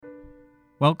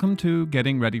Welcome to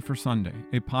Getting Ready for Sunday,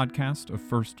 a podcast of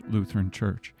First Lutheran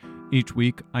Church. Each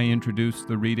week, I introduce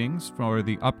the readings for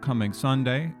the upcoming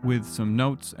Sunday with some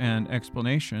notes and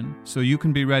explanation so you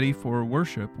can be ready for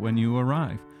worship when you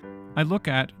arrive. I look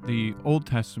at the Old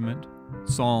Testament,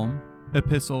 Psalm,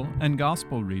 epistle, and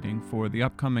gospel reading for the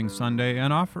upcoming Sunday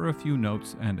and offer a few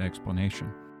notes and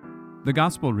explanation. The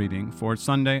gospel reading for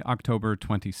Sunday, October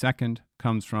 22nd,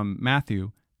 comes from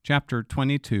Matthew chapter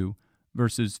 22,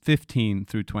 verses 15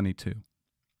 through 22.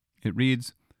 It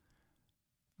reads,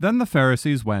 "Then the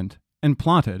Pharisees went and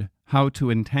plotted how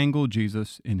to entangle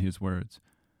Jesus in his words.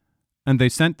 And they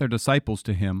sent their disciples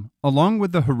to him, along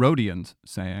with the Herodians,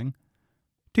 saying,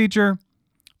 'Teacher,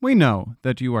 we know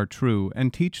that you are true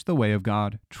and teach the way of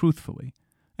God truthfully,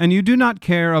 and you do not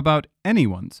care about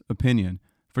anyone's opinion,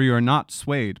 for you are not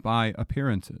swayed by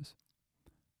appearances.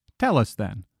 Tell us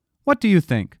then, what do you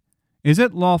think? Is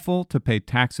it lawful to pay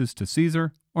taxes to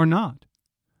Caesar or not?'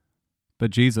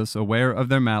 But Jesus, aware of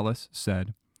their malice,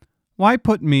 said, 'Why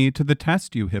put me to the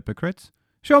test, you hypocrites?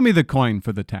 Show me the coin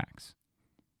for the tax.'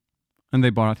 And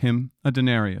they brought him a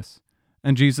denarius.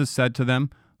 And Jesus said to them,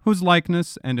 'Whose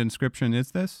likeness and inscription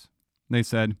is this?' They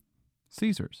said,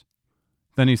 'Caesar's.'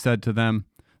 Then he said to them,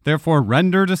 'Therefore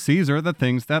render to Caesar the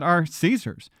things that are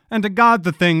Caesar's, and to God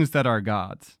the things that are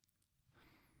God's.'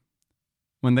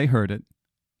 When they heard it,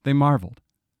 they marveled,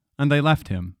 and they left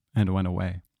him and went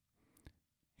away."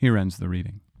 Here ends the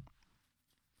reading.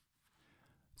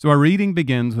 So our reading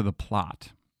begins with a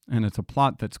plot, and it's a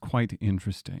plot that's quite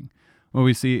interesting. What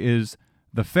we see is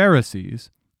the Pharisees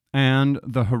and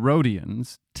the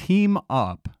Herodians team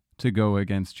up to go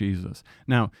against Jesus.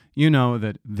 Now, you know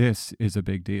that this is a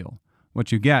big deal.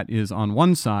 What you get is, on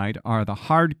one side are the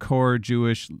hardcore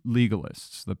Jewish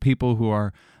legalists, the people who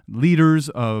are leaders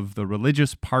of the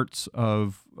religious parts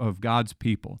of God's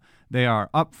people. They are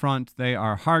upfront, they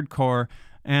are hardcore,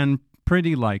 and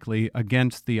pretty likely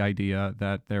against the idea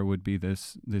that there would be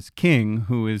this king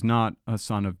who is not a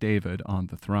son of David on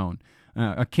the throne,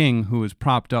 a king who is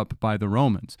propped up by the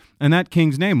Romans. And that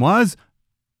king's name was,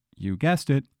 you guessed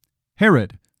it,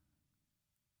 Herod,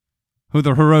 who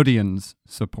the Herodians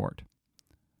support.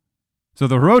 So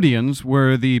the Herodians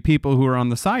were the people who were on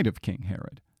the side of King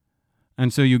Herod.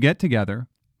 And so you get together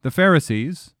the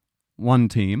Pharisees, one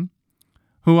team,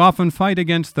 who often fight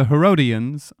against the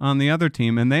Herodians on the other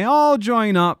team, and they all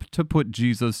join up to put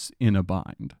Jesus in a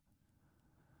bind.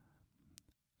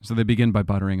 So they begin by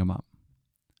buttering him up.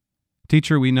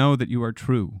 "Teacher, we know that you are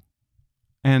true,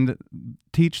 and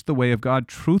teach the way of God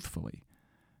truthfully.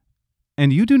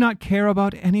 And you do not care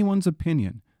about anyone's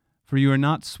opinion, for you are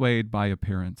not swayed by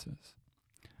appearances."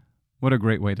 What a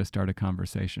great way to start a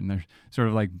conversation. They're sort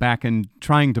of like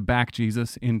trying to back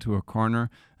Jesus into a corner.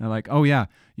 They're like, "Oh yeah,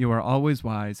 you are always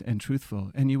wise and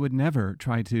truthful, and you would never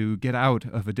try to get out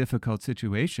of a difficult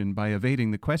situation by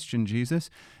evading the question, Jesus.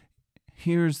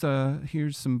 Here's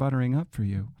some buttering up for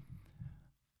you."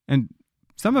 And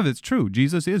some of it's true.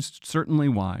 Jesus is certainly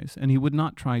wise, and he would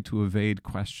not try to evade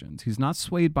questions. He's not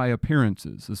swayed by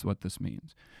appearances, is what this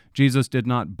means. Jesus did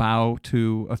not bow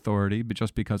to authority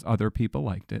just because other people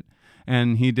liked it,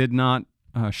 and he did not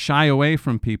shy away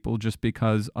from people just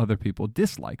because other people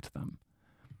disliked them.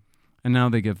 And now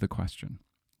they give the question,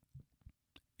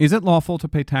 is it lawful to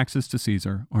pay taxes to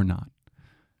Caesar or not?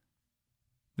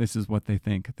 This is what they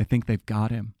think. They think they've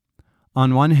got him.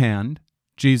 On one hand,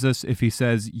 Jesus, if he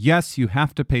says, yes, you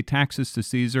have to pay taxes to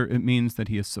Caesar, it means that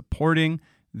he is supporting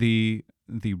the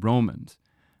Romans,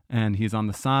 and he's on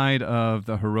the side of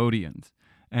the Herodians.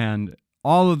 And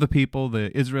all of the people,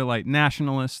 the Israelite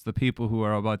nationalists, the people who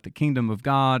are about the kingdom of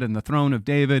God and the throne of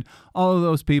David, all of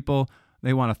those people,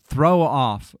 they want to throw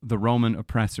off the Roman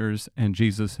oppressors, and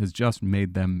Jesus has just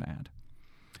made them mad.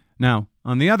 Now,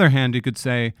 on the other hand, you could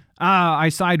say, I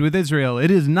side with Israel.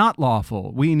 It is not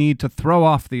lawful. We need to throw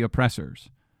off the oppressors.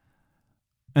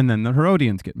 And then the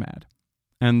Herodians get mad,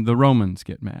 and the Romans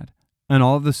get mad. And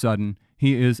all of a sudden,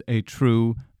 he is a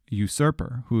true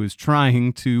usurper who is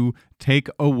trying to take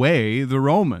away the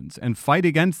Romans and fight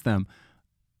against them.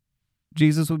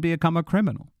 Jesus would become a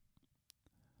criminal.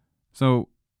 So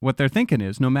what they're thinking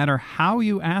is, no matter how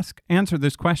you answer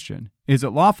this question, is it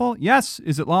lawful? Yes.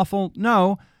 Is it lawful?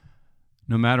 No.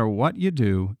 No matter what you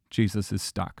do, Jesus is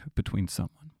stuck between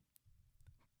someone.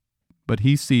 But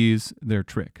he sees their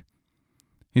trick.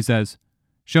 He says,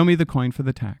 "Show me the coin for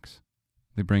the tax."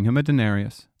 They bring him a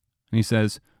denarius, and he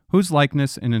says, "Whose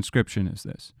likeness and inscription is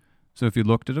this?" So if you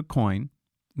looked at a coin,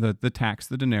 the tax,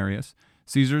 the denarius,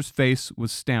 Caesar's face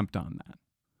was stamped on that.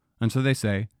 And so they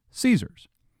say, "Caesar's."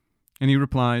 And he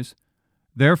replies,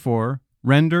 "Therefore,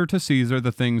 render to Caesar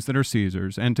the things that are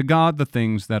Caesar's, and to God the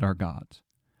things that are God's."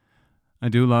 I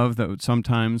do love that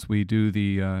sometimes we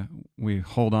do we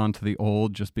hold on to the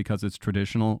old just because it's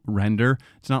traditional. Render.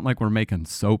 It's not like we're making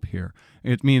soap here.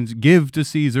 It means give to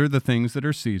Caesar the things that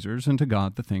are Caesar's and to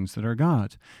God the things that are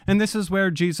God's. And this is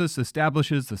where Jesus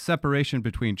establishes the separation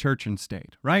between church and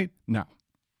state, right? No,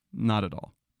 not at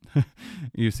all.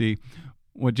 You see,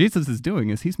 what Jesus is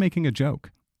doing is he's making a joke.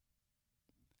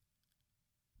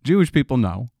 Jewish people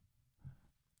know,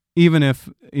 even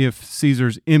if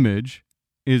Caesar's image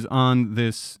is on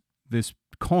this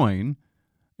coin,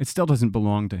 it still doesn't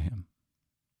belong to him.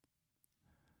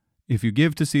 If you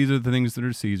give to Caesar the things that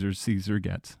are Caesar's, Caesar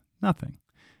gets nothing.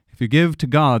 If you give to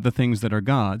God the things that are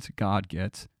God's, God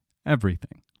gets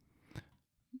everything.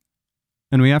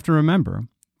 And we have to remember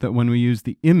that when we use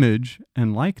the image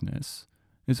and likeness,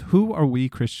 is who are we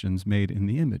Christians made in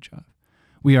the image of?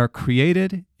 We are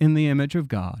created in the image of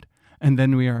God, and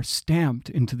then we are stamped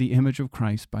into the image of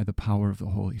Christ by the power of the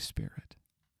Holy Spirit.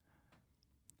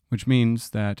 Which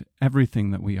means that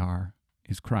everything that we are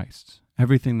is Christ's.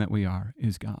 Everything that we are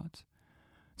is God's.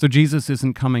 So Jesus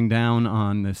isn't coming down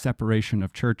on the separation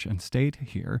of church and state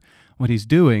here. What he's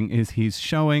doing is he's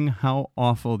showing how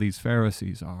awful these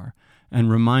Pharisees are and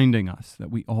reminding us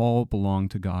that we all belong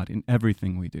to God in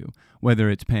everything we do, whether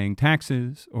it's paying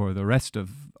taxes or the rest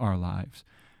of our lives.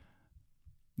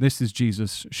 This is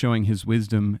Jesus showing his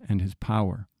wisdom and his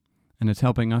power. And it's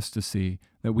helping us to see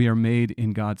that we are made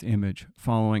in God's image,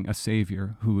 following a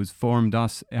Savior who has formed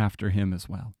us after him as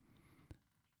well.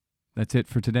 That's it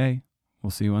for today. We'll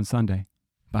see you on Sunday.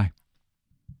 Bye.